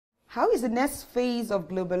How is the next phase of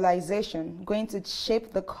globalization going to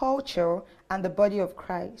shape the culture and the body of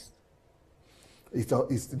Christ? It's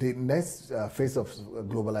the next phase of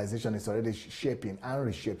globalization is already shaping and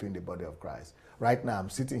reshaping the body of Christ. Right now, I'm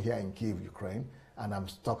sitting here in Kyiv, Ukraine, and I'm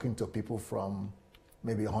talking to people from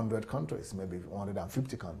maybe 100 countries, maybe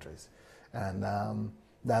 150 countries. And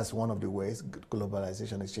that's one of the ways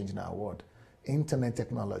globalization is changing our world. Internet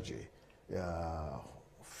technology,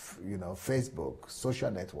 Facebook,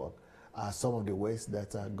 social network are some of the ways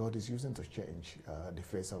that God is using to change the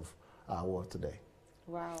face of our world today.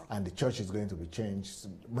 Wow. And the church is going to be changed.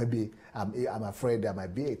 Maybe I'm afraid there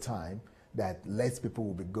might be a time that less people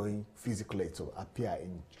will be going physically to appear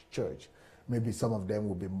in church. Maybe some of them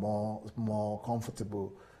will be more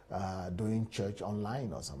comfortable doing church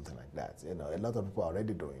online or something like that. A lot of people are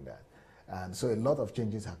already doing that. And so a lot of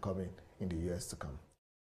changes are coming in the years to come.